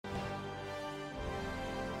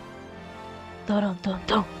Dun dun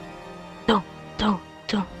dun dun dun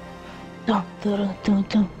dun dun dun dun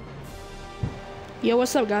dun. Yo,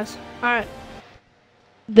 what's up, guys? All right.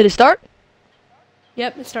 Did it start?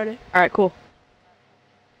 Yep, it started. All right, cool.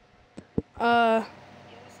 Oh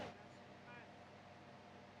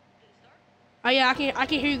yeah, I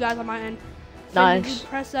can hear you guys on my end. So Nice. Did you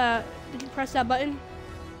press that? Did you press that button?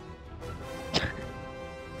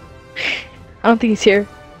 I don't think he's here.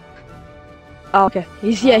 Oh, okay.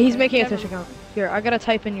 He's Okay. making a Twitch account. Here, I gotta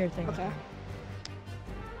type in your thing. Okay.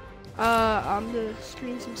 I'm gonna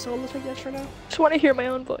stream some solos, I guess, right now. Just want to hear my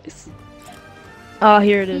own voice. Oh,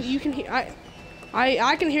 here it is. You can hear.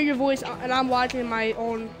 I can hear your voice, and I'm watching my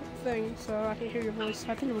own thing, so I can hear your voice.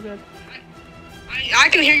 I think we're good. I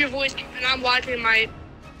can hear your voice, and I'm watching my.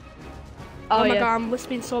 Oh my god, I'm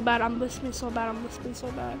listening so bad. I'm listening so bad. I'm listening so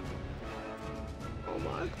bad. Oh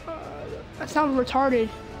my god, that sounds retarded.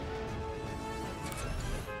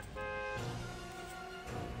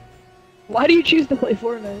 Why do you choose to play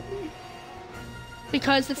Fortnite?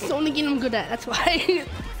 Because it's the only game I'm good at. That's why.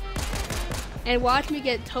 And watch me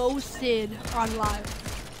get toasted on live.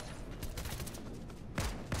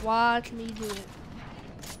 Watch me do it.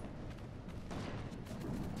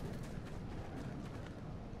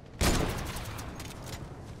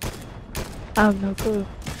 I have no clue.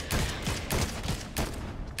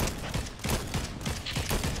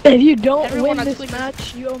 If you don't win this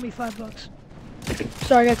match, you owe me $5.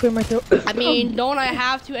 Sorry, I gotta clear my throat. I mean, don't I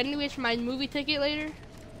have to anyways for my movie ticket later?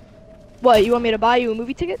 What, you want me to buy you a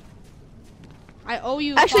movie ticket? I owe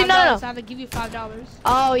you Actually, $5, no. so I have to give you $5.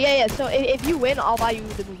 Oh, yeah. So if you win, I'll buy you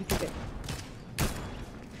the movie ticket.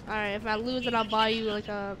 Alright, if I lose, then I'll buy you like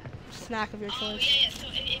a snack of your choice. Oh, yeah. So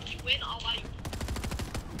if you win, I'll buy you.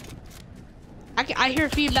 I hear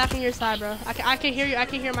feedback on your side, bro. I can hear you. I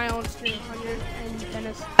can hear my own stream on your end,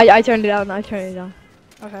 Dennis. I turned it down. I turned it down.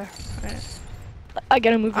 Okay. Alright. I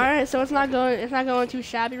gotta move. Alright, so it's not going too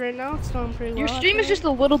shabby right now. It's going pretty well. Your stream is just a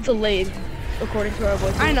little delayed, according to our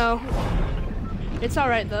voices. I know. It's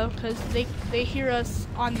alright though, cause they hear us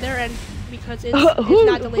on their end because it's not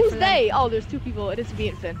delayed who's for them. they? Oh, there's 2 people. It is me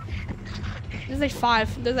and Finn. There's like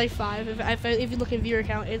 5. There's like 5. If you look in viewer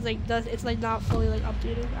count, it's like not fully like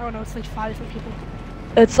updated. I don't know. It's like 5 different people.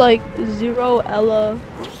 It's like 0, Ella.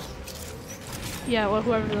 Yeah, well,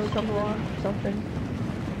 whoever those people are. Something.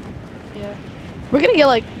 Yeah. We're gonna get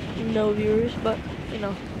like no viewers, but you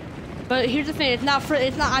know. But here's the thing. It's not.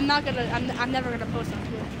 I'm never gonna post on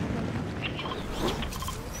Twitch.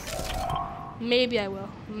 Maybe I will.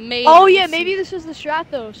 Maybe. Oh yeah, maybe this is the strat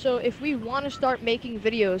though. So if we want to start making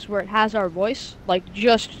videos where it has our voice, like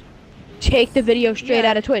just take the video straight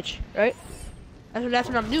out of Twitch, right? That's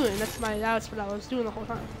what I'm doing. That's what I was doing the whole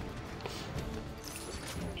time.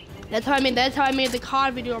 That's how I made the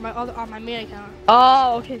COD video on my main account.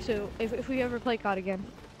 Oh, okay. So if we ever play COD again,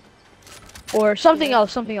 or something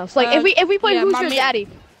else. Like if we play Who's Your Daddy,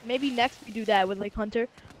 maybe next we do that with like Hunter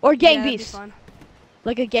or Gang Beast.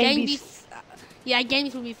 Like a Gang Beast. Yeah, Gang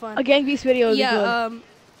Beast would be fun. A Gang Beast video would be good.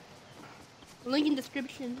 Link in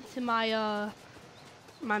description to my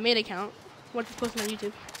my main account. Once it's posted on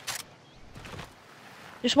YouTube.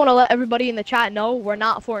 Just want to let everybody in the chat know we're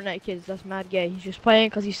not Fortnite kids. That's mad gay. He's just playing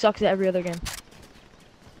because he sucks at every other game.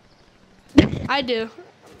 I do.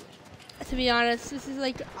 To be honest, this is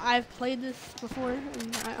like I've played this before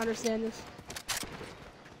and I understand this.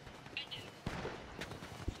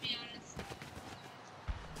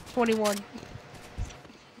 21.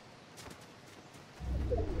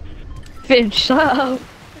 Finn, shut up.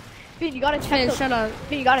 Finn, you gotta check. Finn, shut up.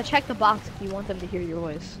 Finn, you gotta check the box if you want them to hear your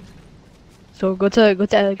voice. So go to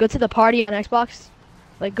the party on Xbox.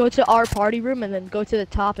 Like go to our party room and then go to the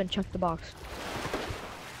top and check the box.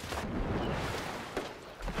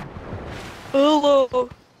 Hello.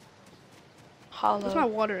 Where's my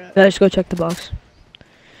water at? Let's go check the box.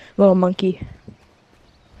 Little monkey.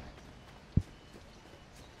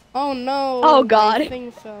 Oh no. Oh god. My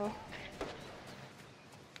thing fell.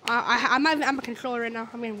 I'm a controller right now.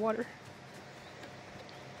 I'm in water.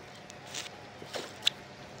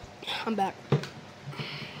 I'm back.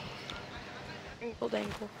 Ankle.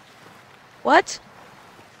 What?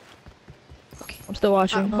 Okay, I'm still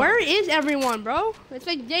watching. Where is everyone, bro? It's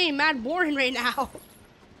like getting mad boring right now.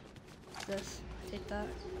 What's this? Take that.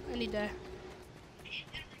 I need that.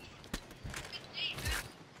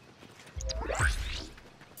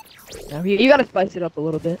 You gotta spice it up a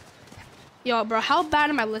little bit. Yo, bro, how bad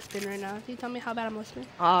am I lisping right now? Can you tell me how bad I'm lisping?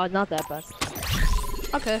 Not that bad.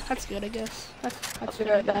 Okay, that's good, I guess. That's I'll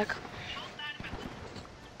be right back.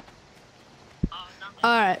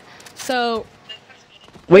 Alright, so...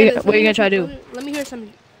 What are you gonna try to do? Let me hear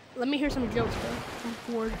some jokes, bro.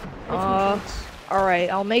 I'm bored. Alright,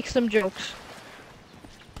 I'll make some jokes.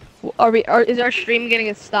 Is our stream gonna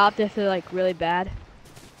get stopped if they're like really bad?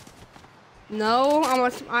 No,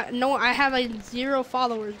 I have like 0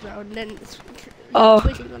 followers, bro. And then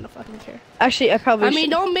Twitch is gonna fucking care. Actually, I probably. I mean,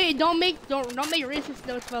 don't make racist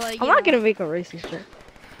jokes, but like. I'm not gonna make a racist joke.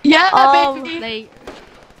 Yeah, baby. Like,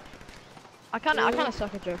 I kind of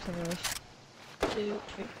suck at jokes anyways.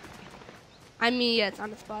 I mean, yeah, it's on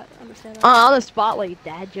the spot. I understand that. On the spot, like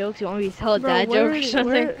dad jokes. You want me to tell a dad joke or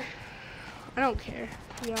something? I don't care.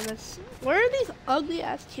 To be honest, where are these ugly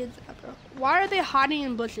ass kids at, bro? Why are they hiding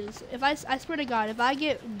in bushes? If I swear to God, if I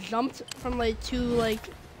get jumped from like 2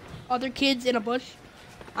 like other kids in a bush,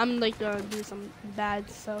 I'm like gonna do some bad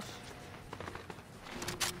stuff.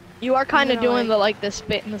 You are kind of doing the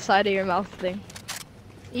spit in the side of your mouth thing.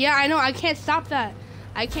 Yeah, I know. I can't stop that.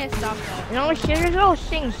 I can't stop that. You know, here's little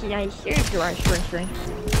things. Yeah, here's your string.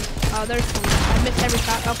 Oh, there's some. I missed every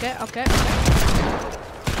shot. Okay.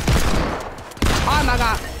 Oh my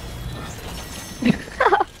God.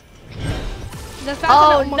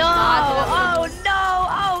 Oh no!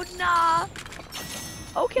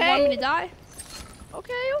 Okay. You want me to die?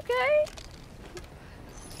 Okay.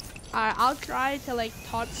 Alright, I'll try to like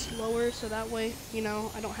talk slower so that way, you know,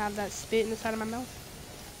 I don't have that spit in the side of my mouth.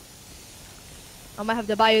 I might have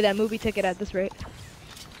to buy you that movie ticket at this rate.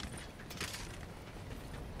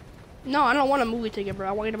 No, I don't want a movie ticket, bro.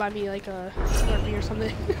 I want you to buy me like a Slurpee or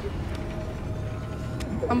something.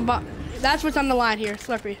 That's what's on the line here,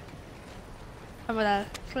 Slurpee. How about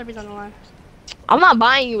that? Slurpee's on the line. I'm not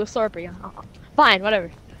buying you a Slurpee. Fine,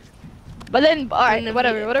 whatever. But then, alright,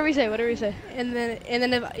 whatever. Whatever you say. And then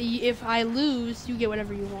if I lose, you get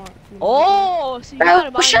whatever you want. Oh, so you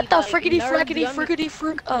gotta buy shut the like, frickety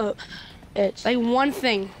frick up. It's like one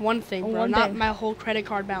thing, bro. Not my whole credit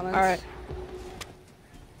card balance. Alright.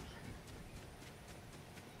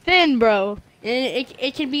 Finn, bro. And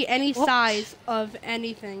it can be any size of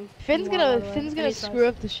anything. Finn's gonna screw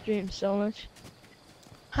up the stream so much.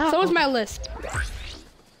 So is my list.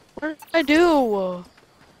 What did I do?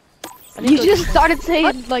 You just started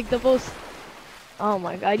saying like the most. Oh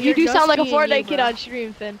my God! You do sound like a Fortnite kid on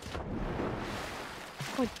stream, Finn.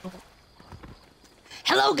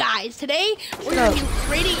 Hello guys, today we're gonna be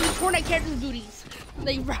rating Fortnite characters' booties.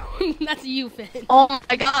 Like, that's you, Finn. Oh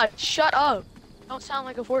my God! Shut up! Don't sound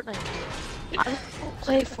like a Fortnite. I don't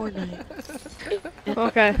play Fortnite.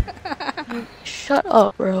 Okay. Shut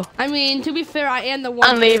up, bro. I mean, to be fair, I am the one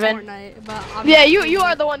I'm playing leaving. Fortnite, but Yeah, you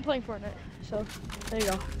are the one playing Fortnite. So there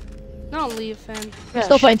you go. Don't leave, Finn. Yeah,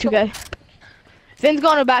 still playing 2K. Finn's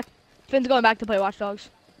going back to play Watch Dogs.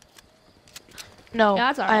 No, yeah,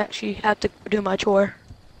 that's all right. I actually have to do my chore.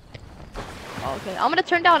 Okay, I'm gonna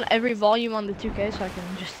turn down every volume on the 2K so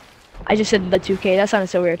I just said the 2K. That sounded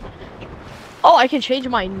so weird. Oh, I can change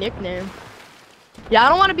my nickname. Yeah, I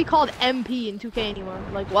don't want to be called MP in 2K anymore.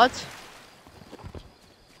 Like what?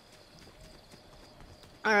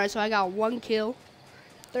 All right, so I got 1 kill,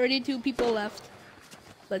 32 people left.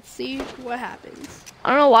 Let's see what happens. I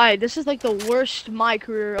don't know why. This is like the worst my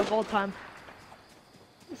career of all time.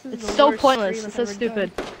 It's so pointless. It's so stupid.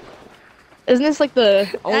 Isn't this like the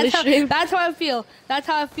only stream? That's how I feel. That's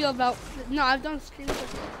how I feel about. No, I've done streams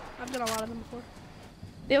before. I've done a lot of them before.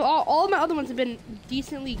 All of my other ones have been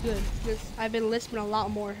decently good. Just I've been listening a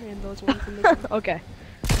lot more in those ones than this one. Okay.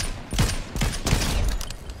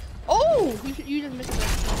 Oh, you just missed it.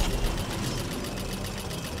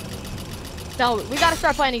 No, we gotta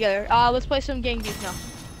start playing together. Let's play some gang beasts now.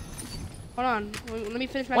 Hold on, let me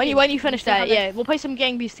finish my. When you finish that, yeah, we'll play some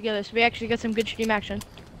gang beasts together, so we actually get some good stream action.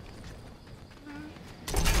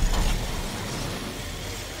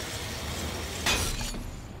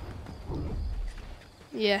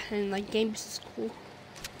 Yeah, and like gang beasts is cool.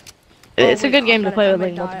 It's a good game to play with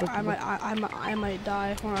like multiple people. I might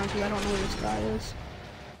die. Hold on, because I don't know where this guy is.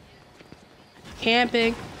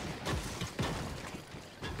 Camping.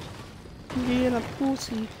 Being a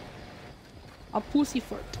pussy. A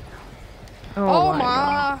pussyfoot. Oh my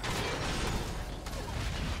God.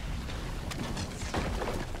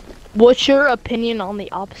 What's your opinion on the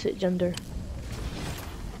opposite gender?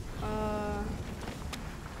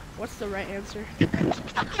 What's the right answer?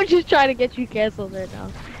 I'm just trying to get you canceled right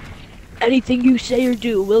now. Anything you say or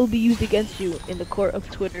do will be used against you in the court of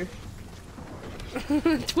Twitter.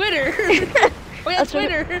 Twitter? Oh yeah,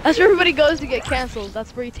 Twitter. That's where everybody goes to get canceled.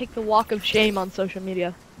 That's where you take the walk of shame on social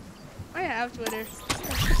media. I have Twitter.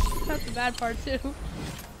 That's the bad part too.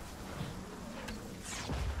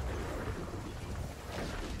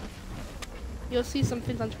 You'll see some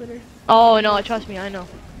things on Twitter. Oh no, trust me, I know.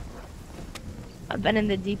 I've been in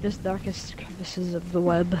the deepest, darkest crevices of the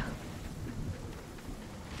web.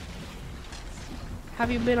 Have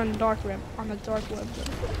you been on the dark web? On the dark web.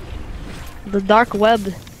 The dark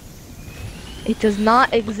web. It does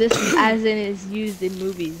not exist as in it is used in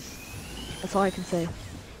movies. That's all I can say.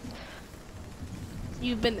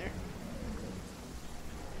 You've been there.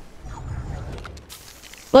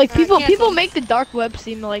 Like people make the dark web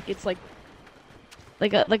seem like it's like a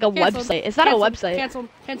website. It's not a website.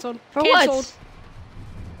 Cancelled. For Canceled.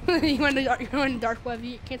 what? You went to dark web.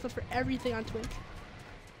 You canceled for everything on Twitch.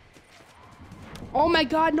 Oh my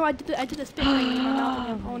God! No, I did the spin thing.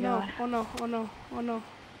 Oh no! Oh no! Oh no! Oh no!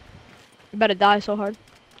 You better die so hard.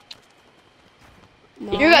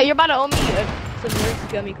 No. You're about to owe me some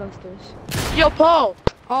Nerds gummy clusters. Yo, Paul!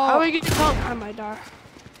 Oh, how are you gonna come? I might die.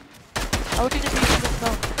 How are you gonna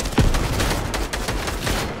come?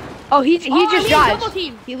 Oh, he just drives. Double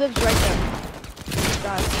team. He lives right there. He just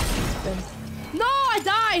drives. No, I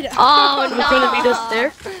died. Oh no! You're gonna meet us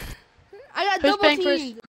there? I got Who's double paying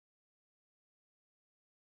teamed. first?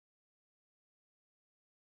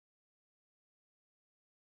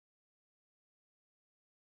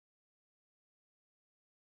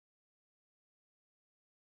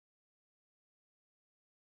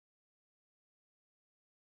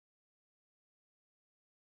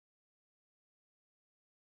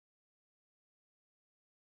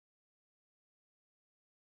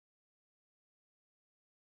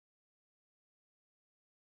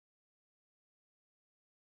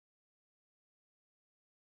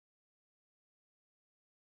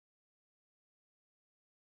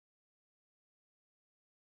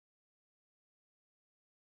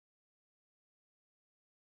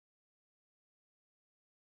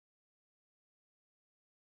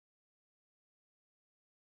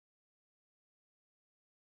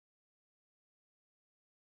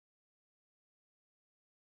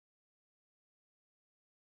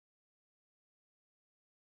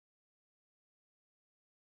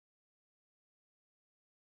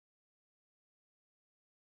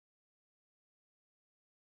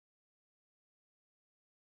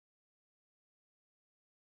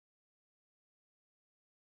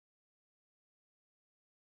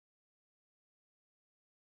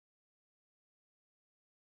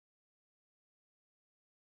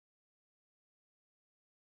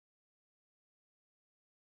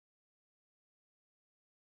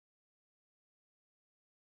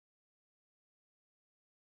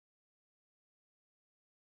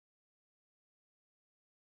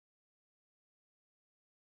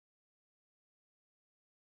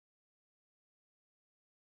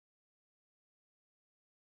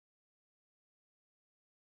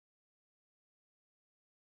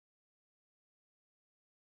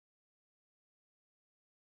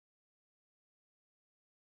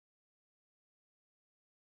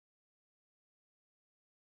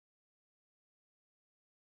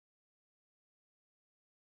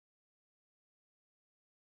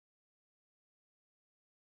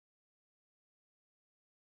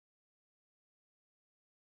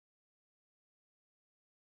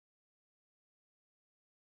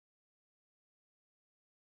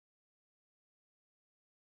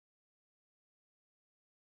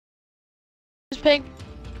 Who's paying?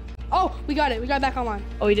 Oh, we got it. We got it back online.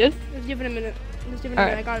 Oh, we did? Just give it a minute. Just give it a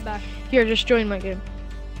minute. I got it back. Here, just join my game.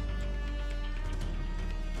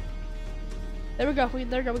 There we go.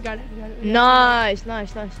 There we go. We got it. Nice. All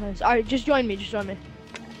right, just join me.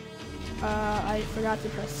 I forgot to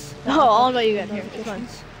press. Oh, I'll invite you again. Here, it's fine.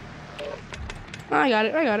 I got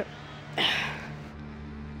it.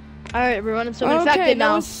 All right, we're running some infected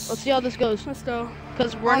now. Let's see how this goes. Let's go.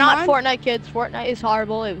 Because we're not Fortnite kids. Fortnite is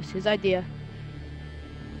horrible. It was his idea.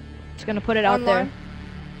 Just gonna put it out there.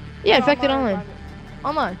 Yeah, infected online.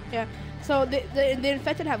 Online. Yeah. So the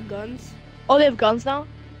infected have guns. Oh, they have guns now?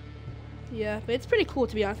 Yeah, but it's pretty cool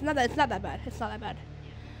to be honest. It's not that bad.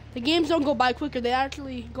 The games don't go by quicker. They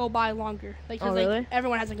actually go by longer. Like, oh, really? Like,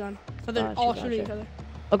 everyone has a gun, so they're all shooting each other.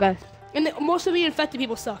 Okay. And most of the infected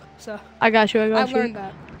people suck. So. I got you. I learned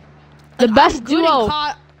that. The best duo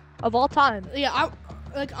of all time. Yeah,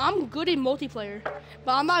 I'm good in multiplayer,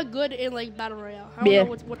 but I'm not good in like battle royale. I don't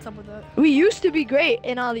know what's up with that. We used to be great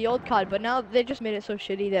in the old COD, but now they just made it so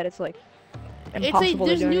shitty that it's like impossible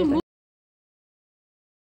to do anything.